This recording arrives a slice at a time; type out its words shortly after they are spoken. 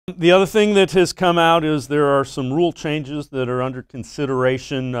The other thing that has come out is there are some rule changes that are under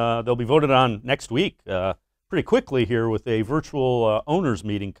consideration. They'll be voted on next week, pretty quickly here, with a virtual owners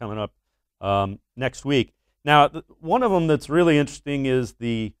meeting coming up next week. Now, one of them that's really interesting is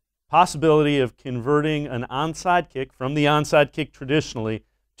the possibility of converting an onside kick from the onside kick traditionally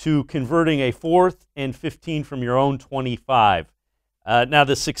to converting a 4th and 15 from your own 25. Now,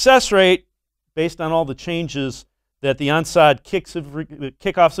 the success rate, based on all the changes that the onside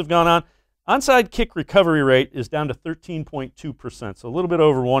kickoffs have gone on, onside kick recovery rate is down to 13.2%, so a little bit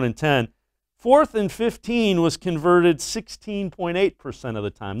over 1 in 10. 4th and 15 was converted 16.8% of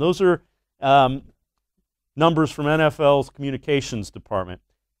the time. Those are numbers from NFL's communications department.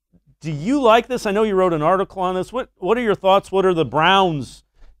 Do you like this? I know you wrote an article on this. What are your thoughts? What are the Browns,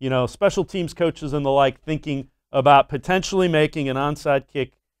 special teams coaches and the like, thinking about potentially making an onside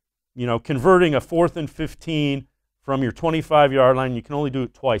kick, converting a 4th and 15 from your 25-yard line? You can only do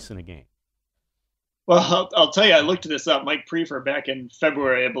it twice in a game. Well, I'll tell you, I looked this up. Mike Prefer, back in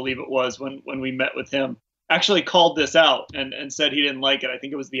February, I believe it was, when we met with him, actually called this out and said he didn't like it. I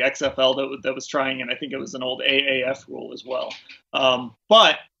think it was the XFL that was trying, and I think it was an old AAF rule as well.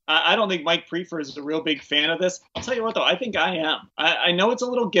 But I don't think Mike Prefer is a real big fan of this. I'll tell you what, though, I think I am. I know it's a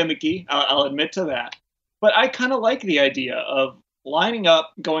little gimmicky. I'll admit to that. But I kind of like the idea of lining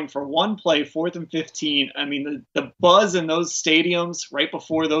up, going for one play, 4th and 15. I mean, the buzz in those stadiums right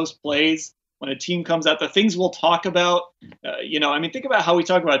before those plays, when a team comes out, the things we'll talk about, think about how we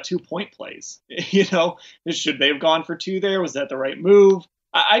talk about 2-point plays. Should they have gone for 2 there? Was that the right move?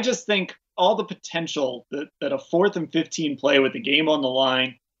 I just think all the potential that a 4th and 15 play with the game on the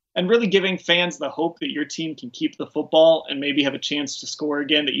line, and really giving fans the hope that your team can keep the football and maybe have a chance to score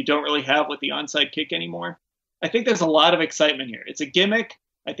again that you don't really have with the onside kick anymore. I think there's a lot of excitement here. It's a gimmick.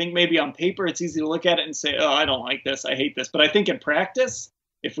 I think maybe on paper it's easy to look at it and say, oh, I don't like this, I hate this. But I think in practice,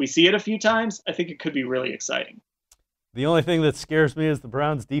 if we see it a few times, I think it could be really exciting. The only thing that scares me is the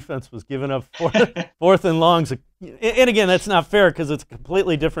Browns' defense was giving up 4th and longs. And again, that's not fair because it's a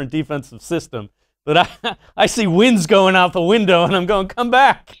completely different defensive system. But I see winds going out the window, and I'm going, come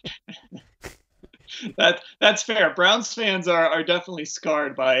back. That's fair. Browns fans are definitely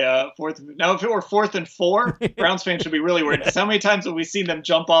scarred by 4th. Now, if it were 4th and 4, Browns fans should be really worried. How many times have we seen them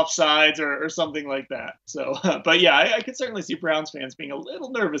jump off sides or something like that? So, but yeah, I could certainly see Browns fans being a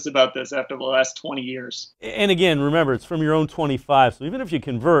little nervous about this after the last 20 years. And again, remember, it's from your own 25. So even if you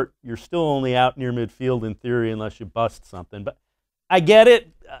convert, you're still only out near midfield in theory unless you bust something. But I get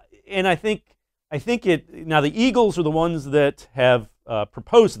it, and I think it. Now the Eagles are the ones that have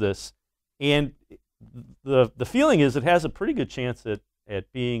proposed this, and the feeling is it has a pretty good chance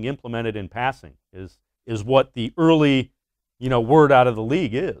at being implemented in passing. Is what the early word out of the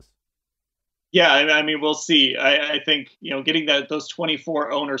league is. Yeah, I mean we'll see. I think getting those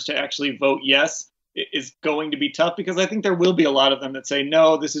 24 owners to actually vote yes is going to be tough, because I think there will be a lot of them that say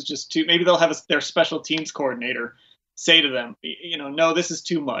no, this is just too. Maybe they'll have their special teams coordinator say to them, no, this is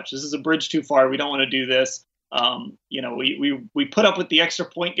too much. This is a bridge too far. We don't want to do this. We put up with the extra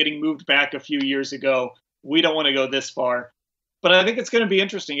point getting moved back a few years ago. We don't want to go this far. But I think it's going to be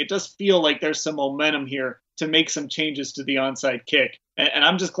interesting. It does feel like there's some momentum here to make some changes to the onside kick. And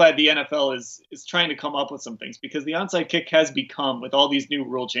I'm just glad the NFL is trying to come up with some things, because the onside kick has become, with all these new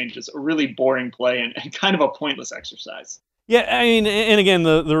rule changes, a really boring play and kind of a pointless exercise. Yeah, I mean, and again,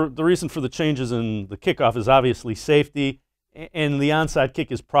 the reason for the changes in the kickoff is obviously safety, and the onside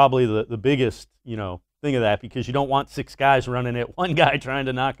kick is probably the biggest, thing of that, because you don't want 6 guys running at one guy trying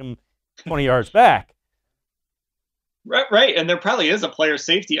to knock him 20 yards back. Right, and there probably is a player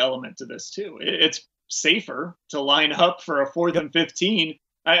safety element to this too. It's safer to line up for a 4th and 15.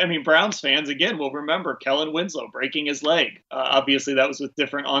 I mean, Browns fans, again, will remember Kellen Winslow breaking his leg. Obviously, that was with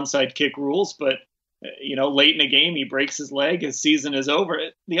different onside kick rules, but late in a game, he breaks his leg, his season is over.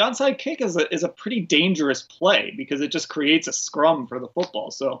 The onside kick is a pretty dangerous play, because it just creates a scrum for the football.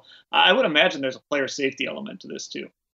 So I would imagine there's a player safety element to this too.